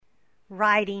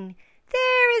Writing.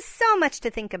 There is so much to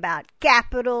think about.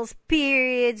 Capitals,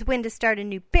 periods, when to start a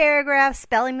new paragraph,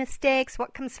 spelling mistakes,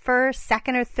 what comes first,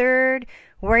 second or third,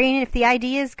 worrying if the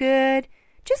idea is good.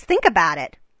 Just think about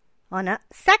it. On a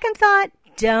second thought,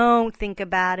 don't think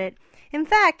about it. In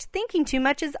fact, thinking too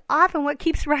much is often what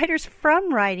keeps writers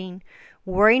from writing.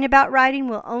 Worrying about writing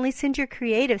will only send your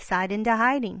creative side into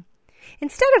hiding.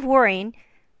 Instead of worrying,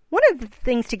 one of the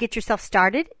things to get yourself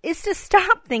started is to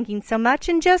stop thinking so much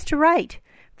and just write.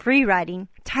 Free writing,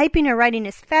 typing or writing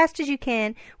as fast as you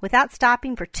can without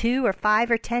stopping for 2 or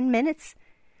 5 or 10 minutes.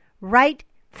 Write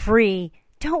free.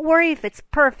 Don't worry if it's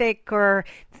perfect or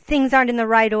things aren't in the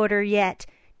right order yet.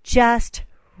 Just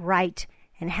write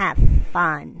and have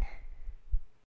fun.